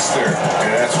fester. And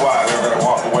that's why they're going to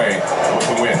walk away with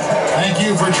the win. Thank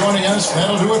you for joining us.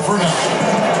 That'll do it for now.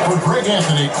 For Greg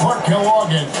Anthony, Clark Kellogg,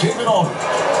 and David Aldridge,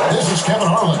 this is Kevin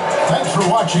Harlan. Thanks for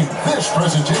watching this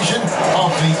presentation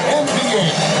of the NBA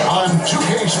on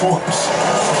 2K Sports.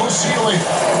 We'll see you later.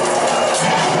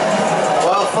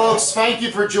 Well, folks, thank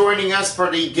you for joining us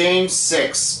for the Game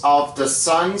 6 of the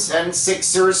Suns and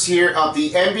Sixers here of the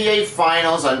NBA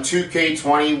Finals on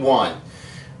 2K21.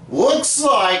 Looks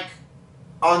like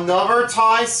another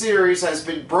tie series has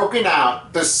been broken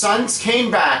out. The Suns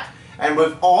came back, and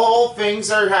with all things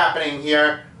that are happening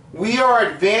here, we are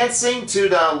advancing to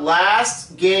the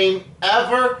last game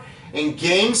ever in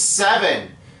Game 7.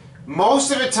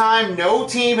 Most of the time, no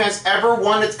team has ever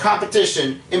won its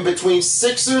competition in between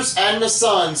Sixers and the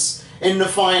Suns in the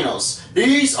finals.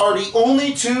 These are the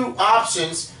only two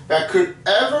options that could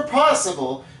ever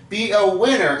possible be a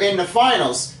winner in the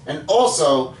finals, and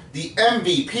also the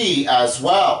MVP as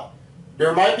well.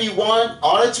 There might be one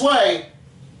on its way,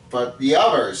 but the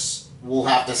others will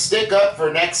have to stick up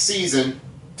for next season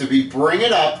to be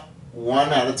bringing up one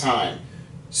at a time.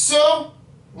 So,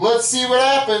 let's see what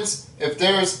happens if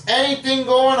there is anything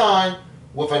going on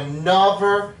with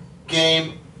another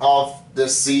game of the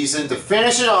season to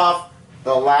finish it off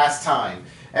the last time.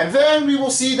 And then we will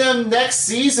see them next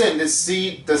season to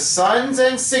see the Suns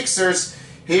and Sixers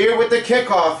here with the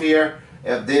kickoff here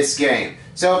of this game.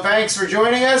 So thanks for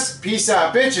joining us. Peace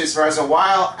out, bitches, for as a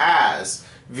while as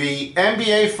the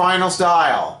NBA Finals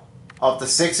dial of the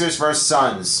Sixers vs.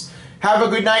 Suns. Have a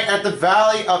good night at the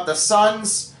Valley of the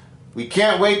Suns. We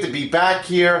can't wait to be back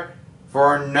here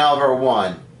for another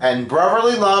one. And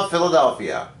brotherly love,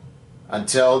 Philadelphia.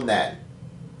 Until then.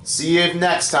 See you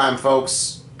next time,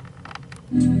 folks.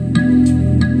 Y'all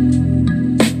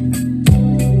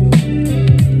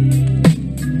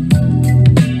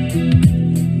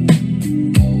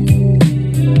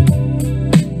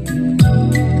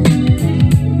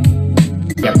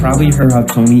probably heard how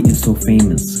Tony is so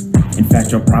famous. In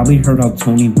fact, y'all probably heard how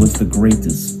Tony was the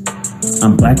greatest.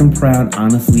 I'm black and proud,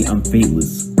 honestly, I'm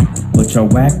fateless. But y'all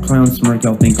whack clown smirk,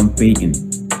 y'all think I'm faking.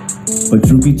 But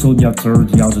truth be told, y'all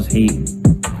turds, y'all just hating.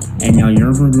 And y'all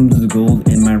yearn for rooms of gold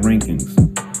in my rankings.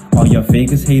 All y'all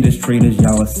fakers, haters, traitors,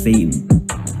 y'all are Satan.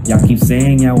 Y'all keep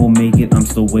saying y'all will make it, I'm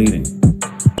still waiting.